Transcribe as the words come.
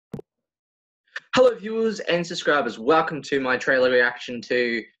Hello viewers and subscribers, welcome to my trailer reaction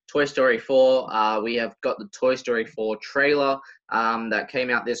to Toy Story 4. We have got the Toy Story 4 trailer that came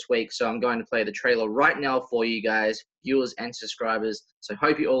out this week, so I'm going to play the trailer right now for you guys, viewers and subscribers. So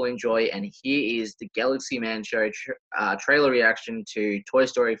hope you all enjoy, and here is the Galaxy Man Show trailer reaction to Toy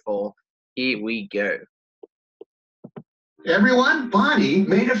Story 4. Here we go. Everyone, Bonnie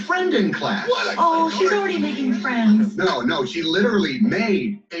made a friend in class. Oh, she's already making friends. No, she literally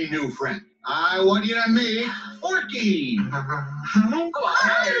made a new friend. I want you to meet Forky.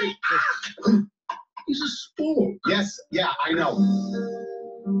 Hi. He's a spoon. Yes, yeah, I know.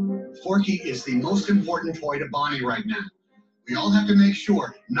 Forky is the most important toy to Bonnie right now. We all have to make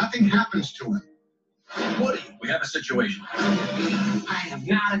sure nothing happens to him. Woody, we have a situation. I am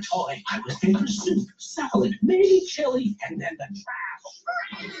not a toy. I was in soup, salad, maybe chili, and then the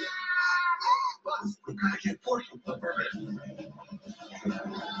trash. Buzz, we gotta get Forky.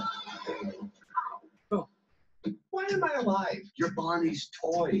 Why am I alive? You're Bonnie's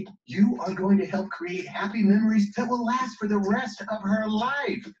toy. You are going to help create happy memories that will last for the rest of her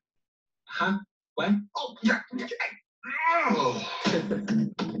life. Huh? What? Oh, yeah. Oh.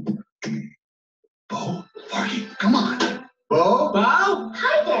 Bo, Forky, come on. Bo? Bo?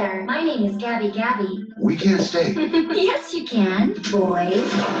 Hi there. My name is Gabby. We can't stay. Yes, you can,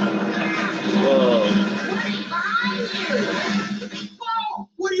 boys. Whoa. Bo,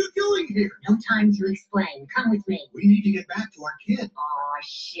 what are you doing here? No time to explain. Come with me. We need to get back to our kid. Oh,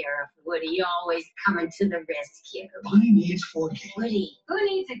 Sheriff Woody, always coming to the rescue. Bonnie needs Forky. Woody, who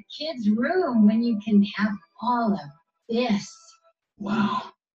needs a kid's room when you can have all of this?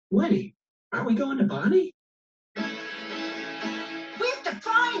 Wow. Woody, aren't we going to Bonnie? We have to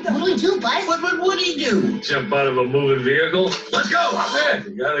find them. What do we do, Buzz? What would Woody do? Jump out of a moving vehicle? Let's go. Yeah,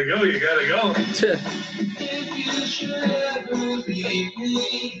 you gotta go, you gotta go.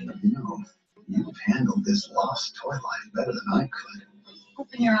 No, you've handled this lost toy life better than I could.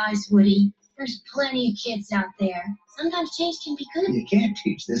 Open your eyes, Woody. There's plenty of kids out there. Sometimes change can be good. You can't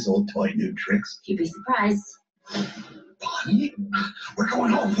teach this old toy new tricks. You'd be surprised. Bonnie, we're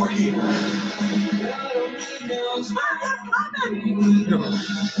going home, Forky. On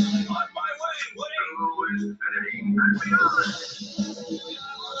my way, Woody!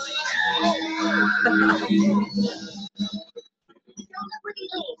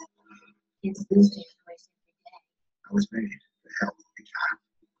 It's Tuesday twice I was made to help the child.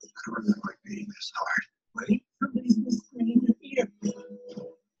 I don't really like being this hard. Woody, somebody's whispering in your ear.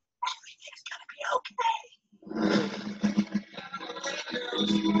 Everything's gonna be okay.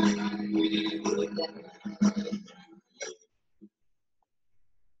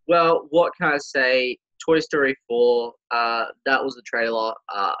 Well, what can I say? Toy Story 4, that was the trailer.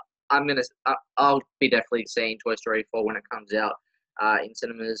 I'll be definitely seeing Toy Story 4 when it comes out in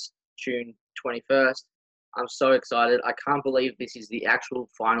cinemas June 21st. I'm so excited. I can't believe this is the actual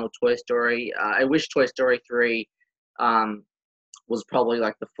final Toy Story. I wish Toy Story 3 was probably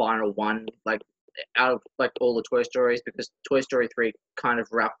like the final one, like out of like all the Toy Stories, because Toy Story 3 kind of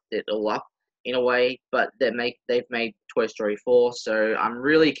wrapped it all up in a way, but they've made Toy Story 4, so I'm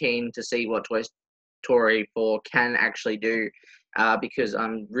really keen to see what Toy Story 4 can actually do, because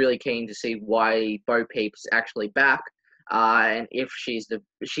I'm really keen to see why Bo Peep's actually back, and if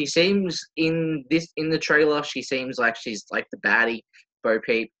she seems in the trailer, she seems like she's like the baddie, Bo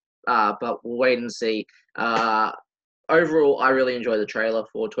Peep, but we'll wait and see. Overall, I really enjoy the trailer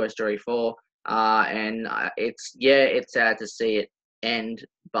for Toy Story 4, and it's sad to see it end,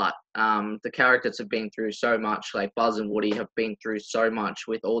 but the characters have been through so much, like Buzz and Woody have been through so much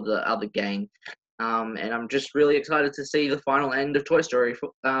with all the other gang, and I'm just really excited to see the final end of Toy Story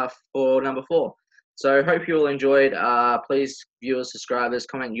for number 4. So hope you all enjoyed. Please, viewers, subscribers,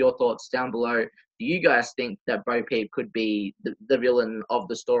 comment your thoughts down below. Do you guys think that Bo Peep could be the villain of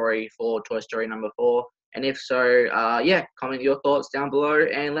the story for Toy Story number 4? And if so, yeah, comment your thoughts down below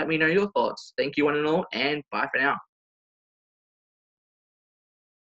and let me know your thoughts. Thank you one and all, and bye for now.